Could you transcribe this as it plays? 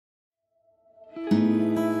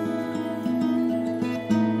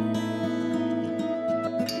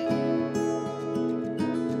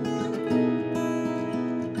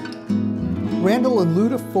Randall and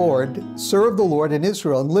Luda Ford serve the Lord in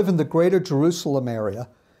Israel and live in the greater Jerusalem area.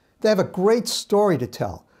 They have a great story to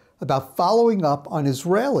tell about following up on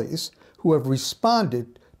Israelis who have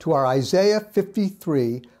responded to our Isaiah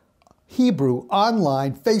 53 Hebrew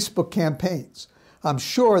online Facebook campaigns. I'm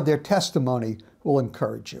sure their testimony will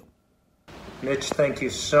encourage you. Mitch, thank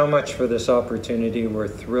you so much for this opportunity. We're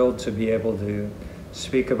thrilled to be able to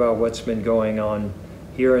speak about what's been going on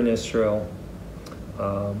here in Israel.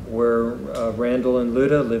 We're Randall and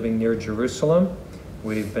Luda, living near Jerusalem.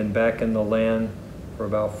 We've been back in the land for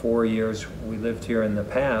about 4 years. We lived here in the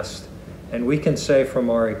past, and we can say from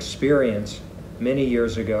our experience many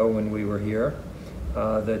years ago when we were here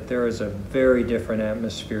that there is a very different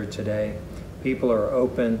atmosphere today. People are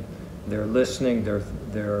open, they're listening,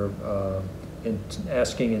 they're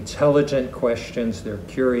asking intelligent questions, they're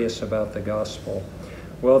curious about the gospel.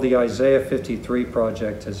 Well, the Isaiah 53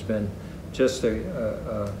 project has been just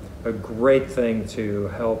a great thing to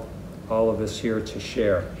help all of us here to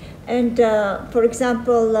share. And for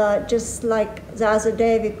example, just like the other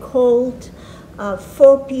day, we called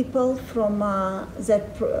 4 people from and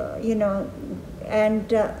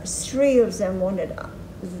 3 of them wanted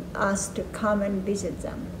us to come and visit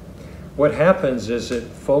them. What happens is that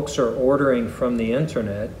folks are ordering from the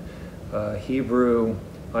internet Hebrew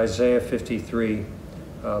Isaiah 53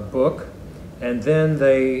 book, and then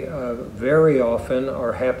they very often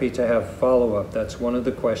are happy to have follow-up. That's one of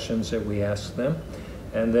the questions that we ask them.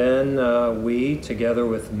 And then we, together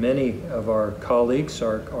with many of our colleagues,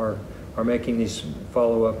 are making these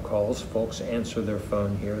follow-up calls. Folks answer their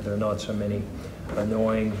phone here. There are not so many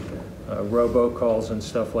annoying robocalls and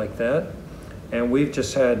stuff like that. And we've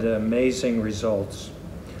just had amazing results.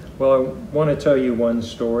 Well, I want to tell you one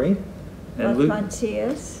story. And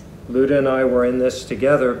Luda and I were in this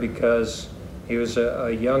together because he was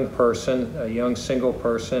a young person, a young single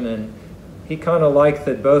person, and he kind of liked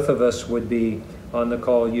that both of us would be on the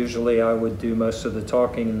call. Usually I would do most of the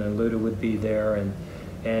talking and then Luda would be there,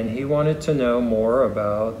 and he wanted to know more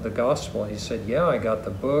about the gospel. He said, yeah, I got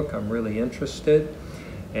the book, I'm really interested.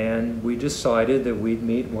 And we decided that we'd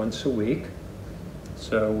meet once a week.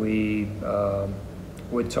 So we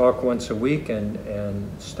would talk once a week and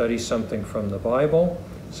study something from the Bible,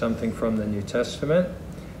 something from the New Testament.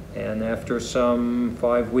 And after some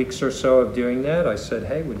 5 weeks or so of doing that, I said,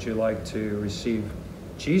 hey, would you like to receive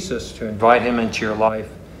Jesus, to invite him into your life,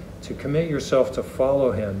 to commit yourself to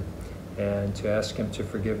follow him, and to ask him to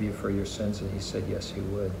forgive you for your sins? And he said, yes, he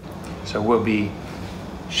would. So we'll be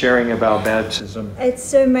sharing about baptism. It's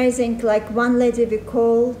so amazing. Like one lady we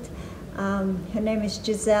called, her name is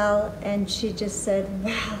Giselle, and she just said,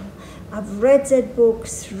 wow, I've read that book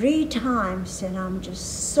 3 times and I'm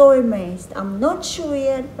just so amazed. I'm not sure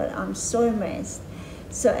yet, but I'm so amazed.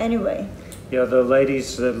 So anyway. Yeah, the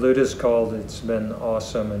ladies that Luda's called, it's been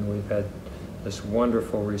awesome, and we've had this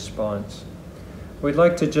wonderful response. We'd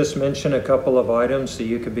like to just mention a couple of items that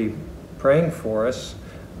you could be praying for us.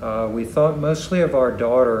 We thought mostly of our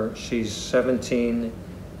daughter. She's 17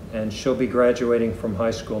 and she'll be graduating from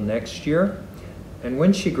high school next year. And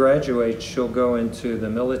when she graduates, she'll go into the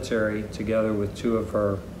military together with 2 of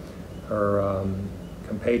her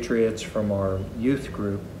compatriots from our youth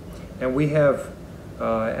group. And we have,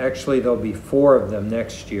 actually there'll be 4 of them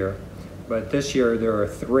next year, but this year there are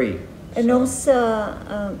 3. And so.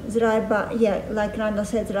 Also, like Randall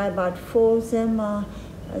said, there are about 4 of them.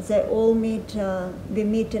 They all meet, we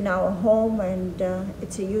meet in our home, and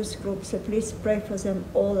it's a youth group, so please pray for them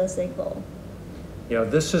all as they go. Yeah,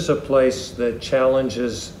 this is a place that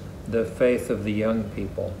challenges the faith of the young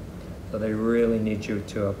people, so they really need you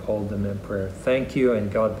to uphold them in prayer. Thank you, and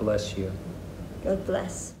God bless you. God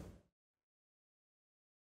bless.